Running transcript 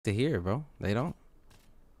to hear, bro. They don't.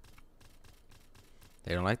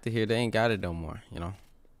 They don't like to hear. They ain't got it no more, you know.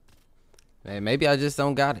 Maybe I just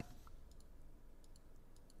don't got it,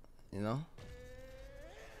 you know.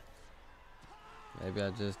 Maybe I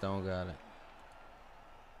just don't got it.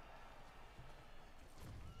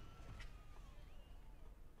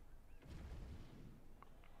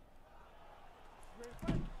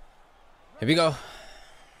 Here we go.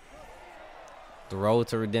 The road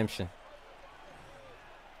to redemption.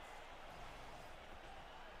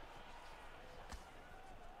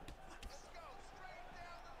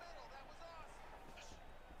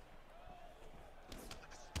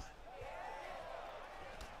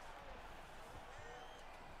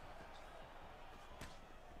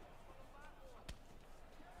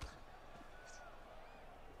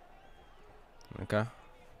 Okay.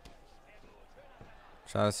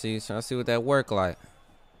 Try to see what that work like.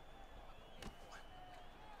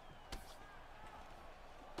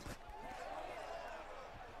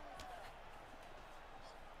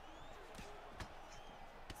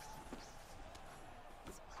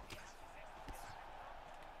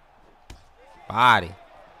 Body.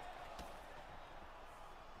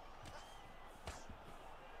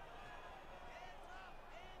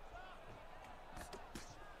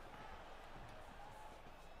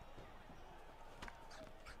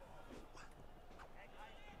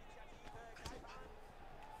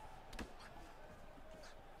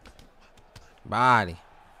 Body.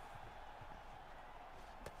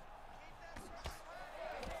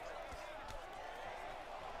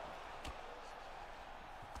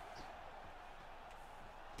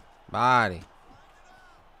 Body.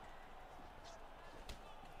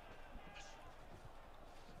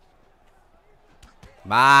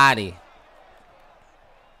 Body.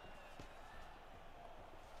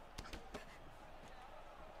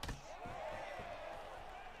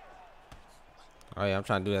 Oh yeah, I'm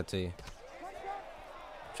trying to do that to you.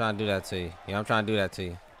 I'm trying to do that to you. Yeah, I'm trying to do that to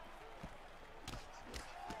you.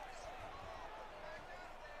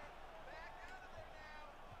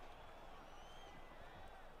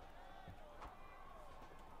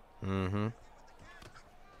 Mm-hmm.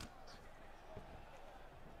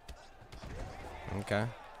 Okay.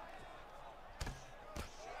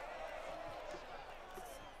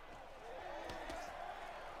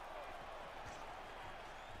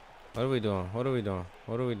 What are we doing? What are we doing?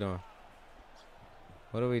 What are we doing?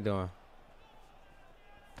 What are we doing?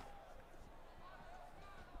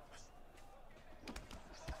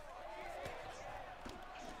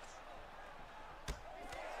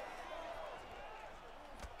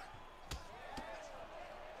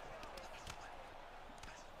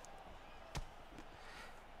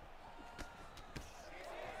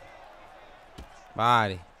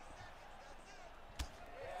 Body.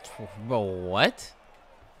 Bro, what?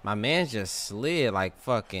 My man just slid like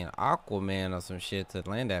fucking Aquaman or some shit to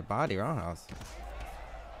land that body roundhouse.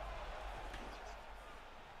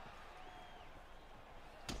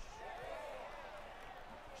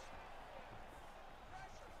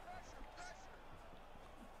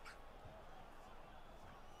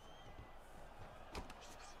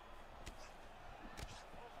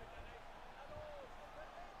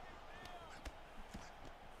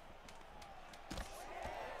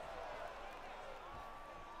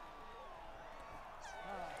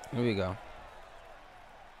 Here we go.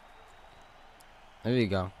 Here we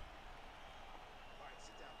go.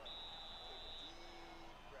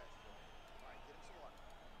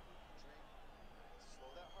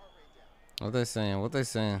 What they saying? What they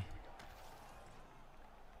saying?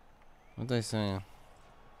 What they saying?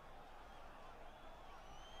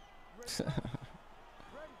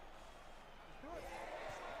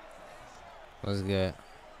 What's good?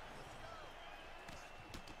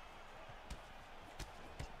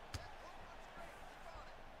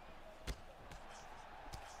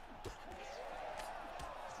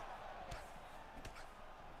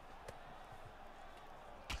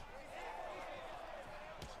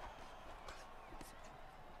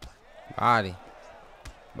 Body.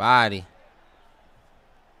 Body.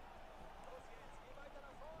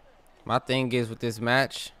 My thing is with this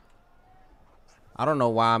match, I don't know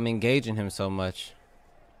why I'm engaging him so much.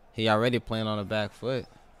 He already playing on the back foot.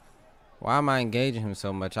 Why am I engaging him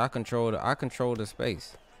so much? I control the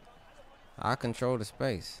space. I control the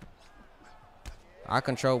space. I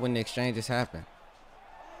control when the exchanges happen.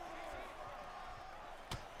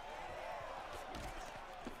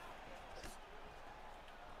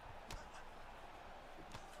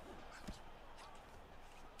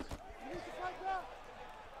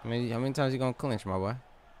 I mean, how many times you gonna clinch, my boy?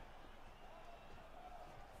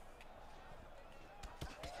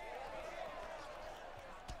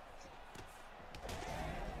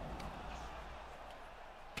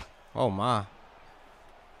 Oh my.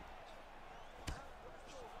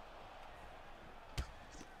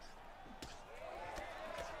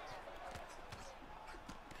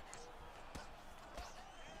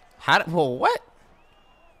 Well, what?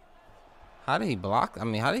 How did he block? I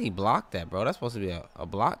mean, how did he block that, bro? That's supposed to be a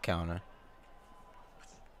block counter.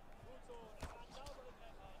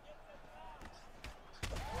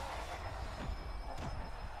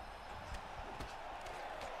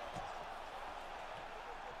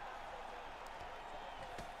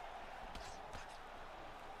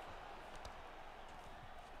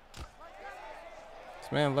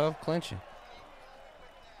 This man love clinching.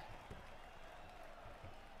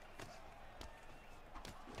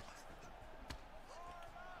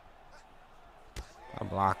 I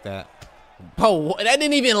blocked that. Oh, that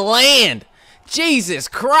didn't even land. Jesus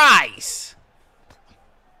Christ.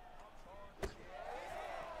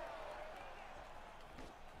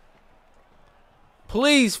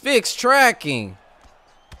 Please fix tracking.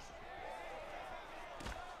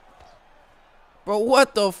 Bro,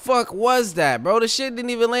 what the fuck was that, bro? The shit didn't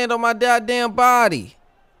even land on my goddamn body.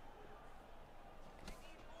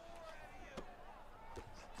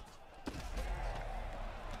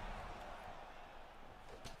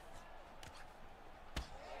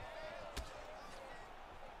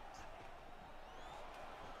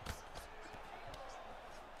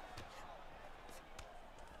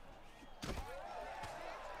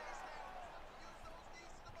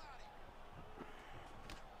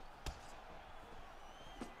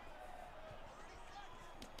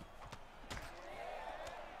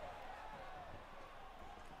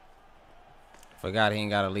 Forgot he ain't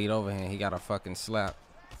got a lead overhand. He got a fucking slap.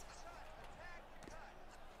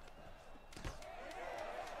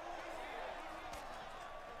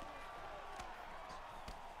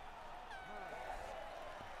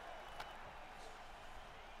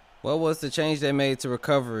 What was the change they made to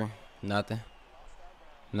recovery? Nothing.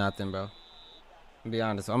 Nothing, bro. I'm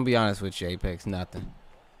gonna be honest with you, Apex. Nothing.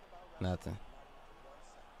 Nothing.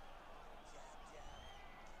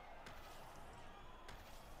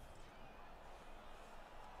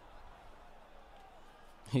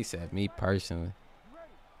 He said, me personally.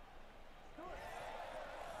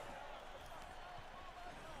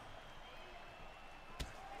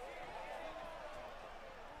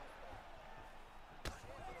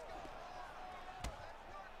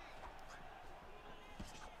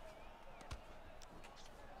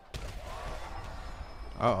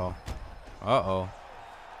 Uh-oh. Uh-oh.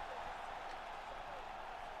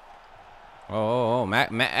 Oh,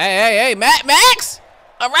 hey, Max!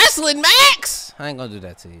 A wrestling Max! I ain't gonna do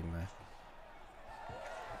that to you, man.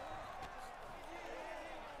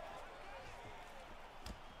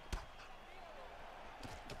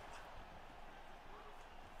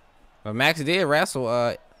 But Max did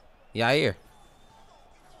wrestle Yair.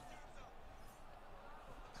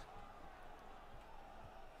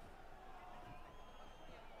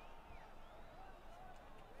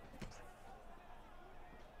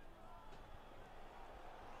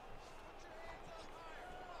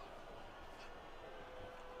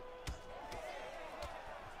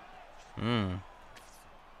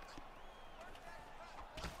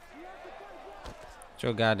 Get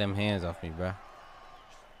your goddamn hands off me, bro.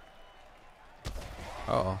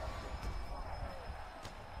 Uh-oh.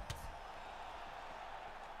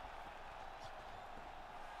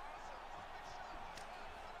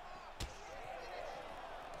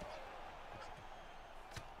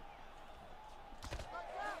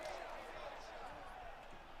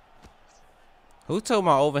 Who told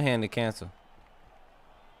my overhand to cancel?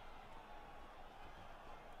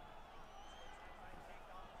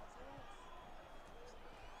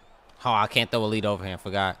 Oh, I can't throw a lead overhand.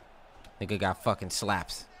 Forgot. Nigga got fucking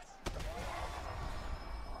slaps.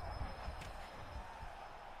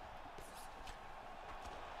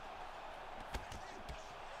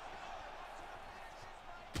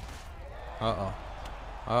 Uh-oh.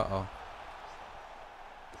 Uh-oh.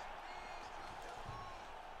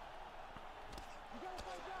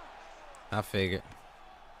 I figured.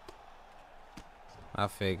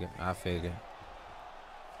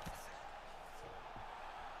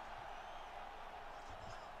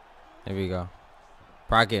 There we go.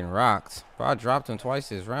 Bro getting rocked. Bro, I dropped him twice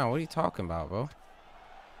this round. What are you talking about, bro?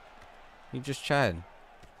 You just chatting.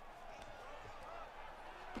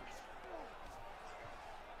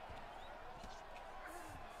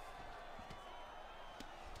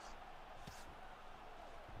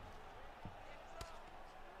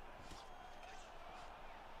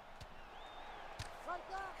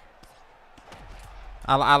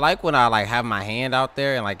 I like when I like have my hand out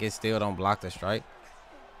there and like it still don't block the strike.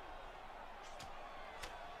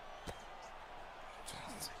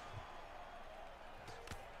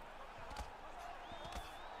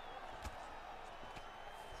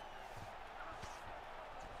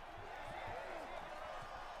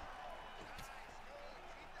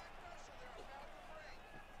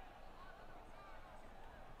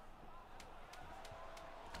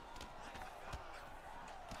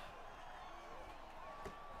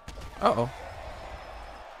 Uh-oh.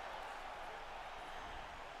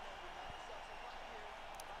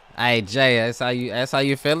 Hey Jay, that's how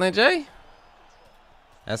you feeling, Jay?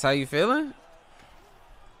 That's how you feeling?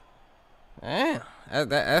 Damn.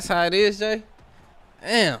 That's how it is, Jay.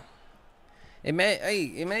 Damn. It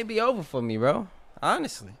may be over for me, bro.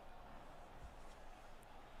 Honestly.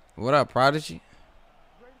 What up, Prodigy?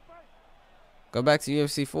 Go back to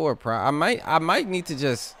UFC 4, I might need to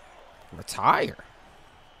just retire.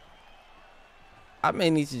 I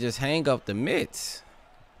may need to just hang up the mitts.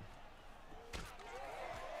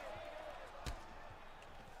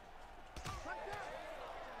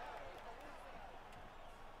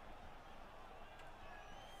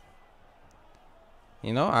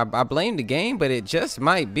 You know, I blame the game, but it just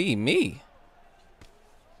might be me.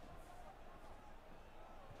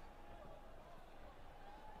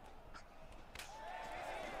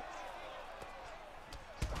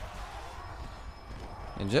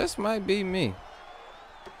 It just might be me.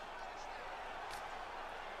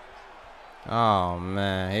 Oh,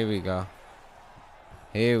 man. Here we go.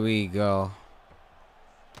 Here we go.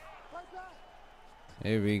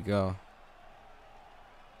 Here we go.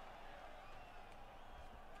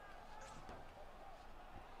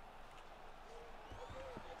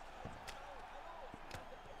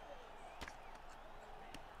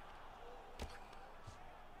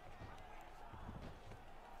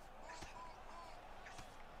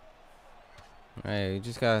 Hey, you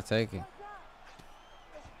just gotta take it.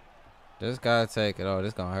 Just gotta take it. Oh,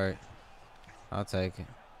 this gonna hurt. I'll take it.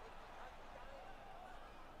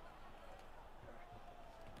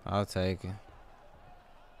 I'll take it.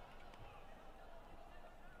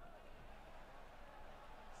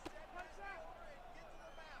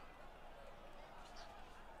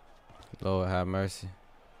 Lord have mercy.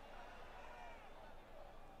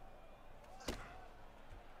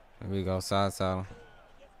 Here we go, side saddle.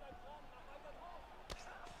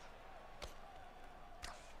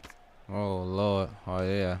 Oh Lord. Oh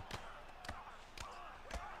yeah.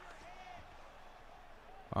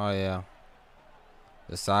 Oh yeah.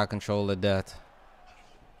 The side control of death.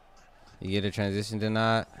 You get a transition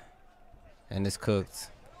denied, and it's cooked.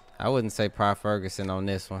 I wouldn't say Pry Ferguson on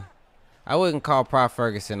this one. I wouldn't call Pry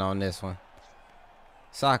Ferguson on this one.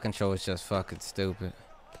 Side control is just fucking stupid.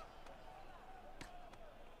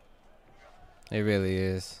 It really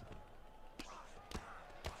is.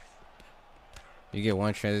 You get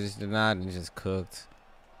one transition denied and it's just cooked.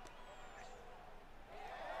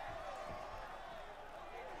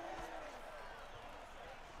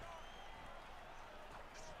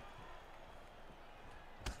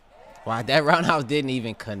 Wow, that roundhouse didn't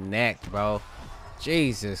even connect, bro.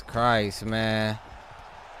 Jesus Christ, man.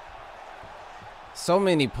 So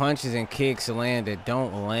many punches and kicks land that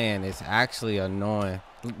don't land. It's actually annoying.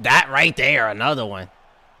 That right there, another one.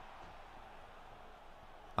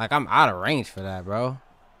 Like, I'm out of range for that, bro.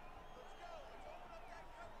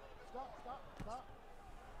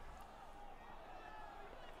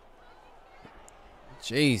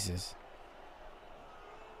 Jesus.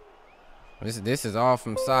 This is all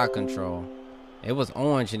from side control. It was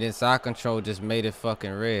orange and then side control just made it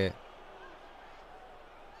fucking red.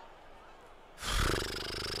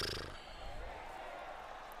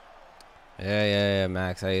 Yeah,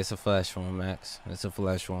 Max. Hey, it's a flesh one, Max. It's a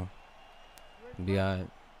flesh one. Be alright.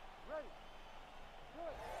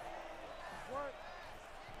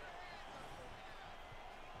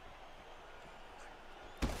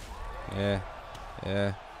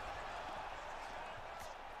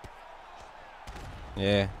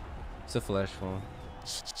 Yeah. It's a flesh one.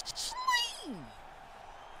 It's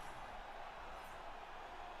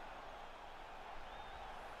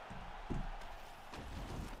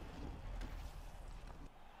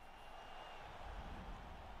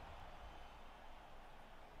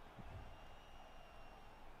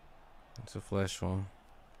a flesh one.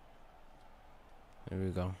 Here we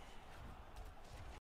go.